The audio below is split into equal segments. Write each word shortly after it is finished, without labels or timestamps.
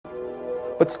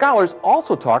But scholars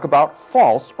also talk about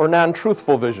false or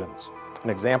non-truthful visions.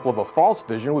 An example of a false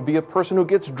vision would be a person who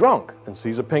gets drunk and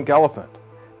sees a pink elephant.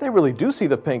 They really do see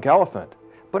the pink elephant,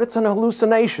 but it's an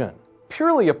hallucination,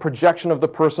 purely a projection of the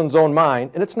person's own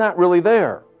mind, and it's not really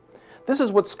there. This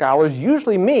is what scholars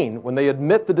usually mean when they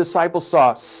admit the disciples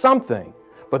saw something,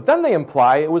 but then they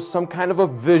imply it was some kind of a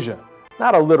vision,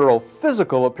 not a literal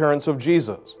physical appearance of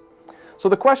Jesus. So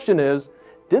the question is,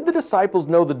 did the disciples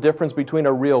know the difference between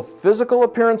a real physical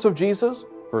appearance of Jesus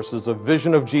versus a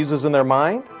vision of Jesus in their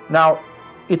mind? Now,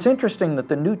 it's interesting that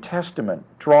the New Testament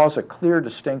draws a clear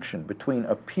distinction between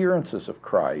appearances of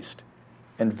Christ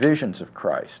and visions of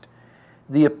Christ.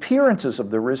 The appearances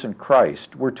of the risen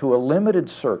Christ were to a limited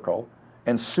circle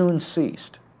and soon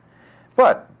ceased.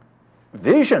 But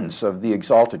visions of the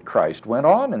exalted Christ went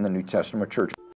on in the New Testament church.